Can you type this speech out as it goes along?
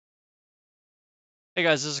Hey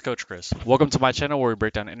guys, this is Coach Chris. Welcome to my channel where we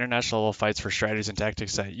break down international level fights for strategies and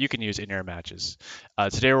tactics that you can use in your matches.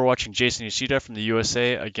 Today we're watching Jason Yoshida from the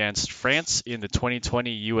USA against France in the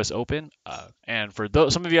 2020 US Open. And for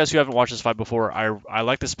some of you guys who haven't watched this fight before, I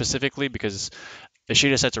like this specifically because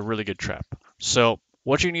Yoshida sets a really good trap. So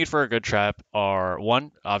what you need for a good trap are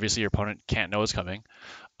one, obviously your opponent can't know it's coming.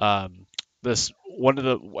 Um, this one of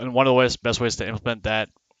the best ways to implement that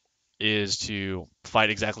is to fight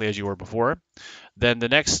exactly as you were before. Then the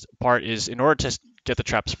next part is in order to get the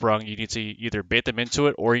trap sprung, you need to either bait them into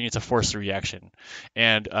it or you need to force the reaction.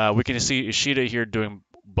 And we can see Ishida here doing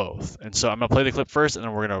both. And so I'm going to play the clip first and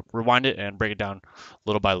then we're going to rewind it and break it down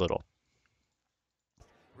little by little.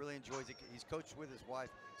 Really enjoys it. He's coached with his wife,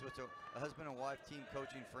 so it's a husband and wife team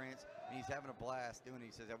coaching France, and he's having a blast doing it.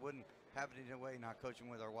 He says, I wouldn't have it in a way not coaching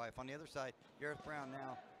with our wife. On the other side, Gareth Brown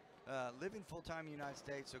now living full-time in the United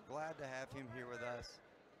States, so glad to have him here with us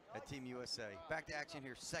at Team USA. Back to action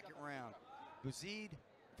here, second round. Bouzid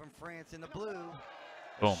from France in the blue.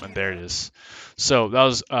 Boom, and there it is. So that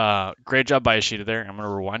was great job by Ishida there. I'm going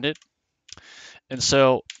to rewind it. And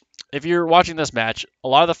so if you're watching this match, a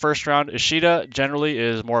lot of the first round, Ishida generally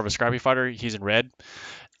is more of a scrappy fighter. He's in red.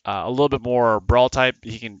 A little bit more brawl type.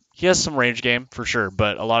 He has some range game for sure,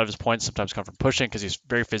 but a lot of his points sometimes come from pushing because he's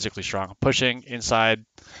very physically strong. Pushing inside,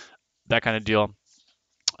 that kind of deal.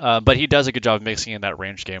 But he does a good job of mixing in that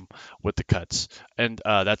range game with the cuts, and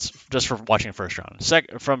that's just from watching first round.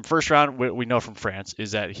 From first round, we know from France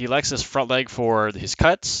is that he likes this front leg for his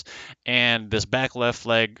cuts, and this back left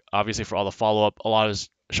leg, obviously for all the follow up. A lot of his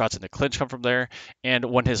shots in the clinch come from there, and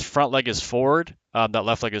when his front leg is forward, that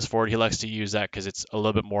left leg is forward. He likes to use that because it's a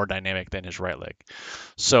little bit more dynamic than his right leg.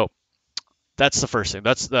 So that's the first thing.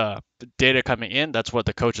 That's the data coming in. That's what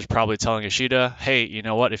the coach is probably telling Ishida. Hey, you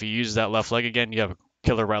know what? If he uses that left leg again, you have a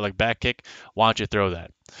killer right leg back kick. Why don't you throw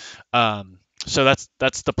that? So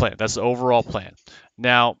that's the plan. That's the overall plan.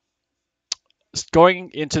 Now,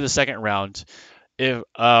 going into the second round, if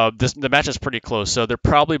the match is pretty close, so they're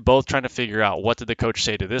probably both trying to figure out what did the coach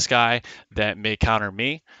say to this guy that may counter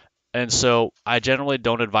me. And so I generally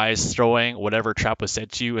don't advise throwing whatever trap was said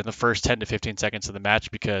to you in the first 10 to 15 seconds of the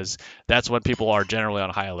match because that's when people are generally on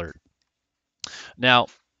high alert. Now,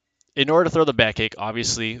 in order to throw the back kick,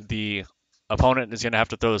 obviously the opponent is going to have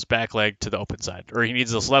to throw this back leg to the open side, or he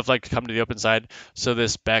needs this left leg to come to the open side so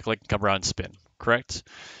this back leg can come around and spin, correct?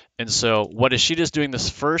 And so what Ishida's doing this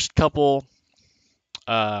first couple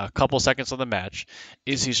seconds of the match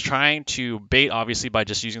is he's trying to bait, obviously, by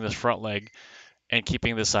just using this front leg and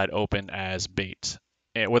keeping this side open as bait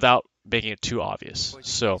without making it too obvious.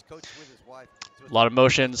 So a lot of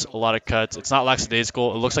motions, a lot of cuts. It's not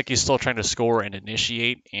lackadaisical. It looks like he's still trying to score and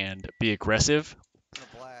initiate and be aggressive.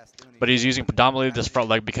 But he's using predominantly this front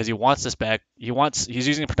leg because he wants this back. He's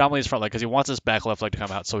using predominantly his front leg because he wants this back left leg to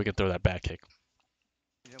come out so he can throw that back kick.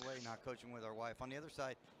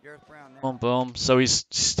 Boom, boom. So he's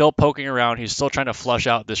still poking around. He's still trying to flush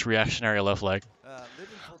out this reactionary left leg.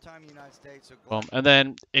 Boom. And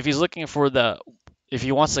then if he's looking for if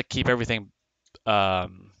he wants to keep everything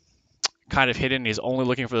kind of hidden, he's only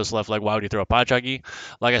looking for this left leg. Why would he throw a pachagi?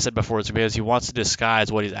 Like I said before, it's because he wants to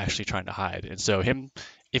disguise what he's actually trying to hide. And so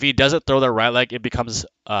if he doesn't throw that right leg, it becomes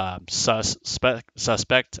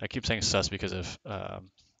suspect. I keep saying sus because of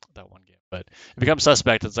that one game, but it becomes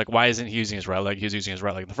suspect. It's like, why isn't he using his right leg? He was using his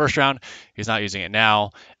right leg in the first round. He's not using it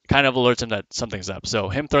now. It kind of alerts him that something's up. So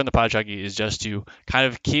him throwing the pachagi is just to kind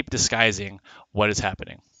of keep disguising what is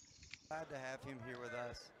happening. Glad to have him here with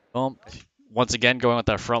us. Boom. Once again, going with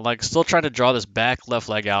that front leg, still trying to draw this back left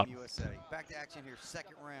leg out. Back to action here,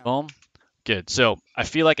 second round. Boom. Good. So I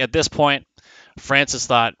feel like at this point, Francis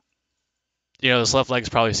thought, this left leg is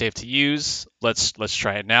probably safe to use. Let's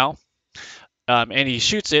try it now. And he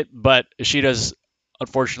shoots it, but Ishida's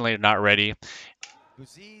unfortunately not ready.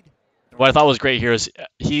 What I thought was great here is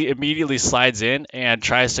he immediately slides in and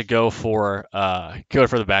tries to go for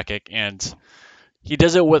the back kick, and he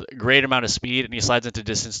does it with a great amount of speed, and he slides into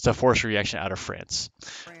distance to force a reaction out of France.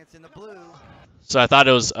 So I thought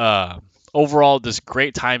it was overall just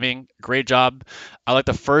great timing, great job. I like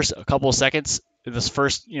the first couple of seconds. In this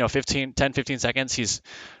first 10 15 seconds, he's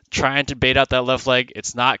trying to bait out that left leg.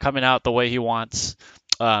 It's not coming out the way he wants.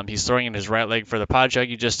 He's throwing in his right leg for the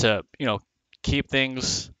pachagi just to keep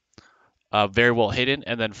things very well hidden.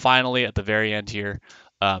 And then finally at the very end here,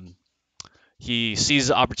 he sees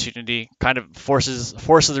the opportunity, kind of forces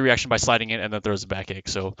the reaction by sliding in, and then throws the back kick.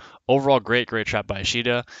 So overall, great trap by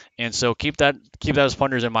Ishida. And so keep that as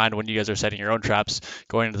punters in mind when you guys are setting your own traps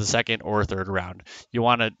going into the second or third round. You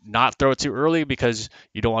want to not throw it too early because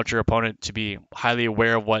you don't want your opponent to be highly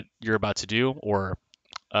aware of what you're about to do or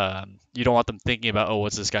You don't want them thinking about, oh,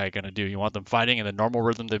 what's this guy going to do? You want them fighting in the normal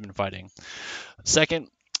rhythm they've been fighting. Second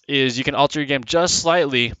is you can alter your game just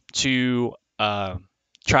slightly to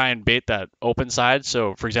try and bait that open side.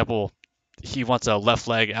 So, for example, he wants a left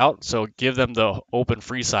leg out, so give them the open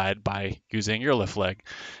free side by using your left leg.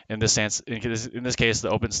 In this case, the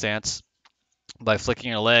open stance by flicking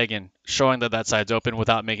your leg and showing that that side's open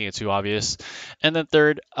without making it too obvious. And then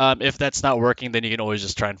third, if that's not working, then you can always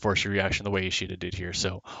just try and force your reaction the way Ishida did here.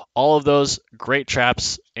 So all of those great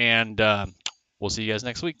traps, and we'll see you guys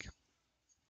next week.